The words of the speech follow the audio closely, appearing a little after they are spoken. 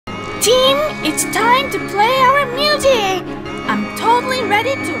Team, it's time to play our music! I'm totally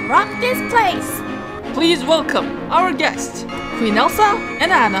ready to rock this place! Please welcome our guests, Queen Elsa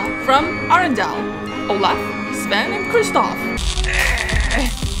and Anna from Auradon, Olaf, Sven and Kristoff.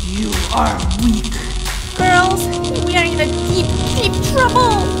 You are weak. Girls, we are in a deep, deep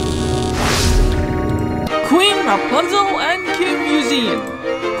trouble! Queen Rapunzel and King Eugene,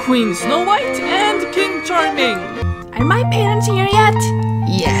 Queen Snow White and King Charming. Are my parents here yet?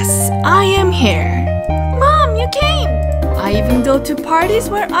 Yes, I am here. Mom, you came! I even go to parties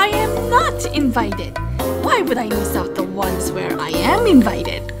where I am not invited. Why would I miss out the ones where I am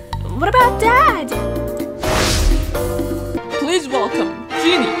invited? What about Dad? Please welcome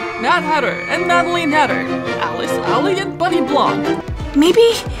Genie, Mad Hatter and Madeline Hatter, Alice, Ally and Buddy Blonde.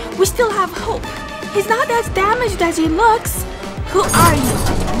 Maybe we still have hope. He's not as damaged as he looks. Who are you?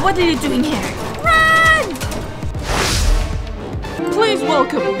 What are you doing here? Run! Please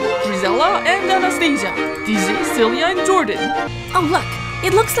welcome Gisela and Anastasia, Dizzy, Celia and Jordan. Oh look,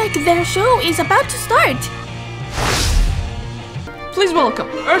 it looks like their show is about to start. Please welcome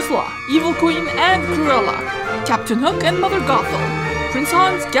Ursula, Evil Queen and Cruella, Captain Hook and Mother Gothel, Prince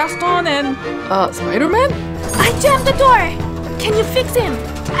Hans, Gaston and, Spider-Man? I jammed the door! Can you fix him?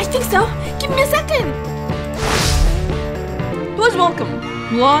 I think so. Give me a second. Please welcome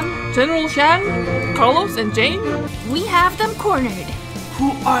Mulan, General Shang, Carlos and Jane. We have them cornered.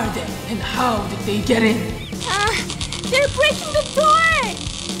 Who are they and how did they get in? They're breaking the door!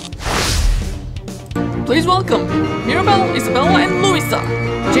 Please welcome Mirabelle, Isabella and Louisa,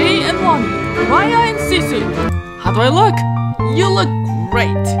 Jay and Lonnie, Raya and Sisu. How do I look? You look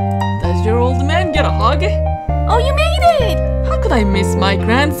great. Does your old man get a hug? Oh, you made it! How could I miss my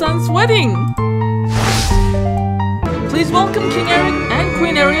grandson's wedding? Please welcome King Eric and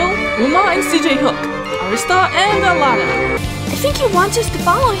Queen Ariel, Uma and CJ Hook, Arista and Alana. I think he wants us to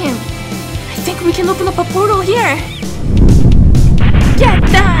follow him. I think we can open up a portal here. Get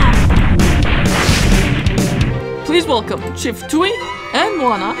them! Please welcome Chief Tui and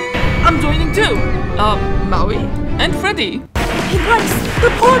Moana. I'm joining too. Maui and Freddy. Hey Bryce,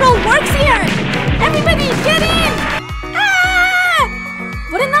 the portal works here! Everybody get in! Ah!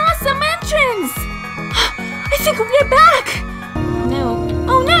 What an awesome entrance! I think we're back! No.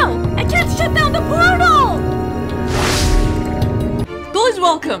 Oh no! I can't shut down the portal! Please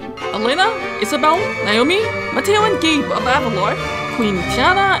welcome Elena, Isabel, Naomi, Mateo and Gabe of Avalor, Queen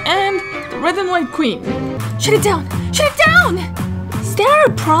Tiana and the Red and White Queen. Shut it down! Shut it down! Is there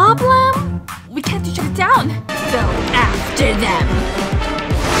a problem? We can't shut it down. So after them.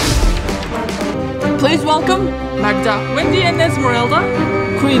 Please welcome Magda, Wendy and Esmeralda,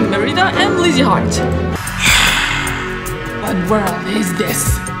 Queen Merida and Lizzie Hart. What world is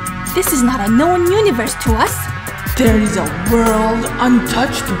this? This is not a known universe to us. There is a world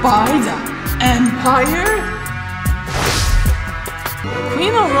untouched by the Empire?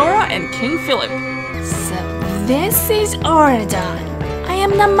 Queen Aurora and King Philip. So this is Auradon. I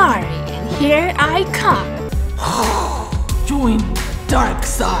am Namari and here I come. Join the dark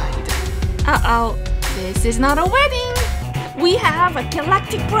side. Uh-oh, this is not a wedding. We have a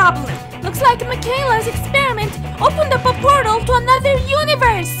galactic problem. Looks like McKeyla's experiment opened up a portal to another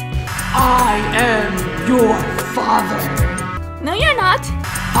universe. I am your father. No, you're not.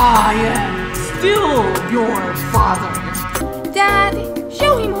 I am still your father. Dad,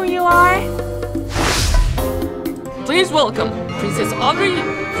 show him who you are. Please welcome Princess Audrey,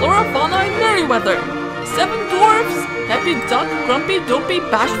 Flora, Fauna, and Merryweather, the 7 dwarves, Happy, Duck, Grumpy, Dopey,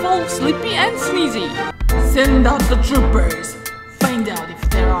 Bashful, Sleepy, and Sneezy. Send out the troopers. Find out if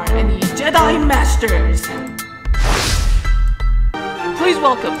there are any Jedi Masters. Please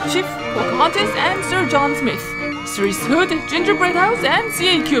welcome Chief, Pocahontas, and Sir John Smith, Cerise Hood, Gingerbread House, and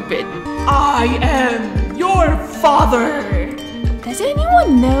C.A. Cupid. I am your father. Does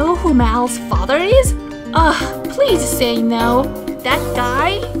anyone know who Mal's father is? Please say no. That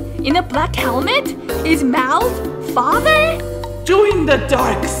guy in a black helmet is Mal's father? Join the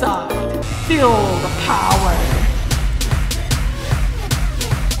dark side. Feel the power.